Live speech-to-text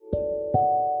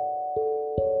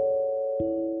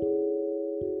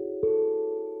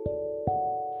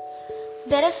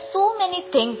There are so many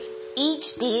things each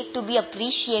day to be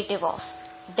appreciative of.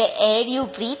 The air you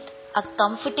breathe, a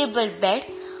comfortable bed,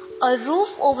 a roof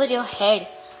over your head,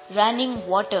 running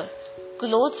water,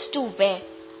 clothes to wear,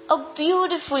 a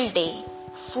beautiful day,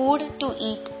 food to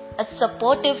eat, a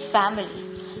supportive family,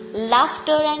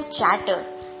 laughter and chatter,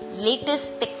 latest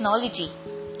technology,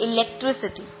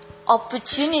 electricity,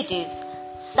 opportunities,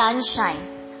 sunshine,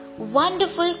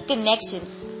 wonderful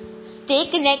connections. Stay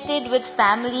connected with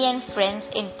family and friends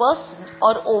in person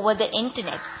or over the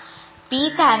internet. Be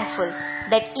thankful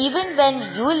that even when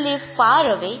you live far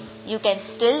away, you can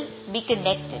still be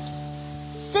connected.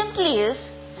 Simply is,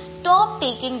 stop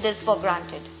taking this for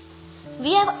granted.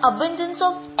 We have abundance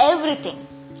of everything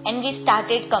and we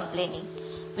started complaining.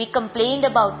 We complained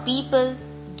about people,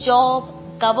 job,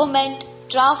 government,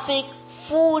 traffic,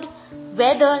 food,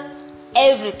 weather,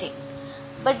 everything.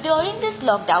 But during this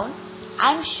lockdown,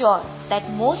 I'm sure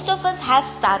that most of us have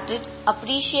started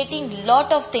appreciating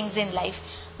lot of things in life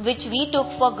which we took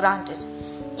for granted.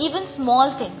 Even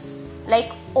small things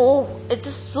like, oh, it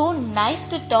is so nice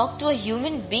to talk to a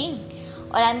human being,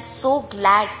 or I'm so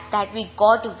glad that we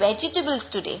got vegetables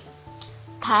today.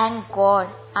 Thank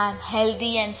God I'm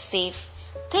healthy and safe.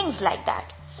 Things like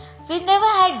that. We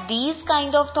never had these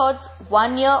kind of thoughts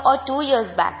 1 year or 2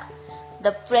 years back.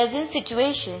 The present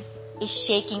situation is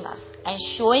shaking us and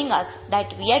showing us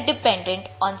that we are dependent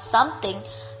on something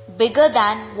bigger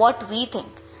than what we think,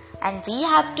 and we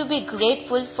have to be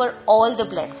grateful for all the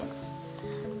blessings.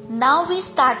 Now we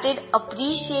started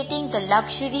appreciating the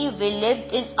luxury we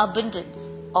lived in abundance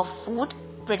of food,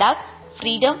 products,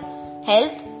 freedom,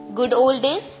 health, good old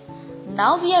days.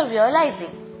 Now we are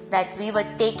realizing that we were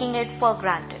taking it for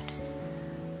granted.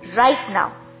 Right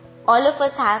now, all of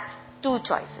us have two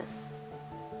choices.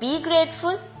 Be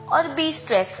grateful or be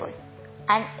stressful,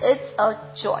 and it's a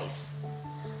choice.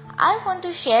 I want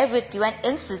to share with you an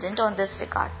incident on this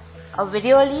regard, a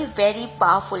really very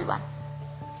powerful one.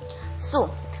 So,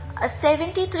 a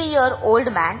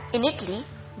 73-year-old man in Italy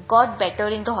got better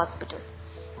in the hospital.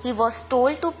 He was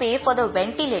told to pay for the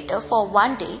ventilator for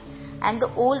 1 day, and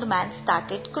the old man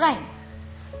started crying.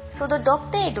 So the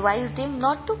doctor advised him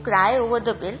not to cry over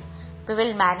the bill. We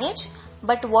will manage.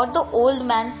 But what the old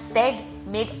man said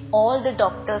made all the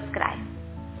doctors cry.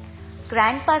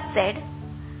 Grandpa said,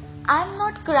 I'm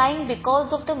not crying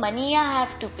because of the money I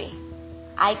have to pay.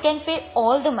 I can pay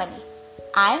all the money.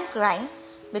 I am crying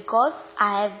because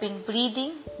I have been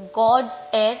breathing God's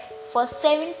air for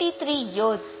 73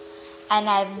 years and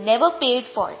I have never paid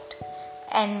for it.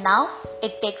 And now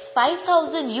it takes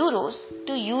 5,000 euros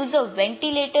to use a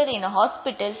ventilator in a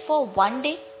hospital for 1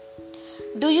 day.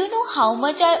 Do you know how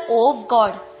much I owe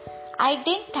God? I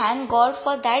didn't thank God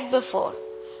for that before.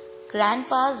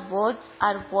 Grandpa's words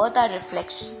are worth our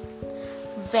reflection.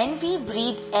 When we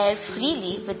breathe air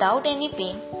freely without any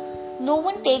pain, no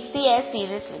one takes the air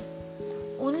seriously.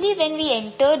 Only when we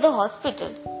enter the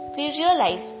hospital, we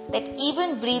realize that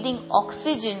even breathing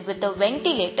oxygen with a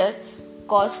ventilator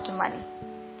costs money.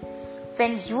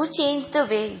 When you change the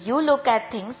way you look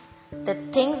at things, the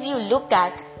things you look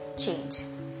at change.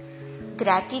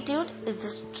 Gratitude is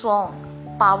a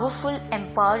strong, powerful,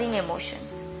 empowering emotion.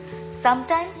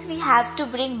 Sometimes we have to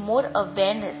bring more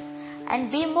awareness and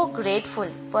be more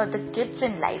grateful for the gifts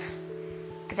in life.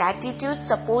 Gratitude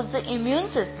supports the immune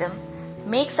system,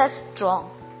 makes us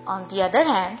strong. On the other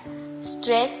hand,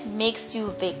 stress makes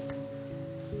you weak.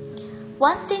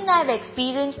 One thing I have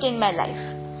experienced in my life,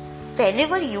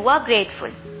 whenever you are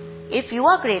grateful, if you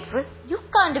are grateful, you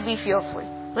can't be fearful,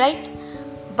 right?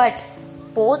 But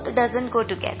both doesn't go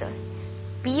together.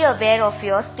 Be aware of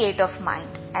your state of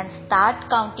mind and start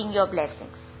counting your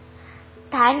blessings.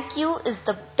 Thank you is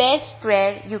the best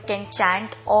prayer you can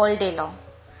chant all day long.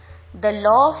 The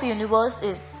law of universe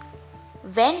is,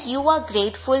 when you are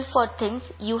grateful for things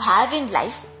you have in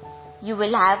life, you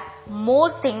will have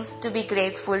more things to be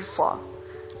grateful for.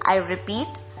 I repeat,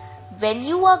 when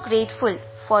you are grateful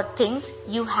for things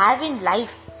you have in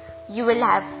life, you will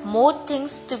have more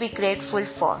things to be grateful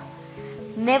for.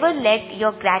 Never let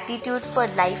your gratitude for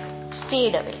life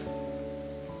fade away.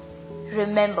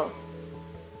 Remember,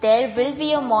 there will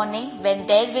be a morning when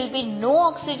there will be no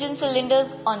oxygen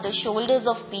cylinders on the shoulders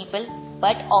of people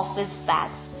but office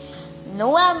bags.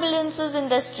 No ambulances in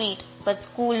the street but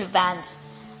school vans.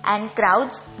 And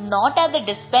crowds not at the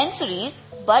dispensaries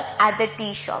but at the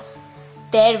tea shops.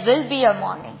 There will be a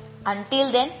morning.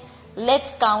 Until then, let's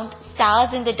count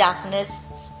stars in the darkness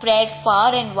spread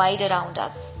far and wide around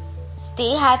us.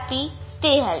 Stay happy,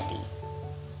 stay healthy.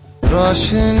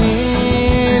 रोशनी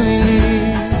मिली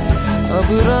अब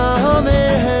राह में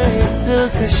है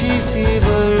दिलकशी सी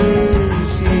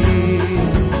बरसी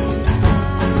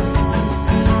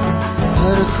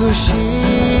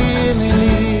खुशी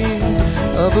मिली,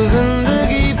 अब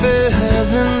जिंदगी पे है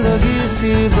जिंदगी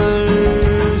सी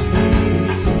बरसी,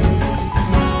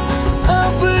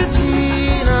 अब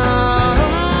जीना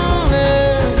हमने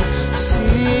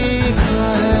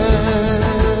सीखा है।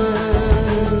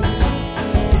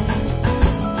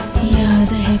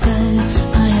 याद है कल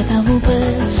आया था वो पल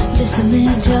जिसमें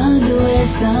जादू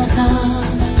ऐसा था,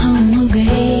 हम हो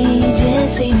गए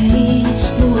जैसे नहीं,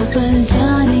 वो पल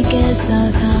जाने कैसा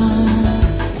था।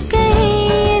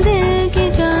 कहीं दिल की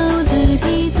जाओ उधर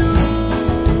ही तो,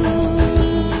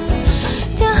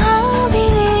 जहाँ भी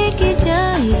लेके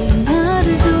जाए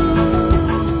आरज़ू।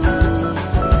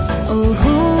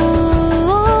 ओहो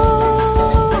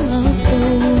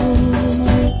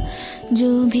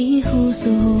जो भी हो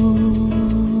सो,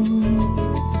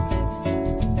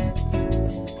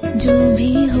 जो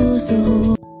भी हो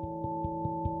सो।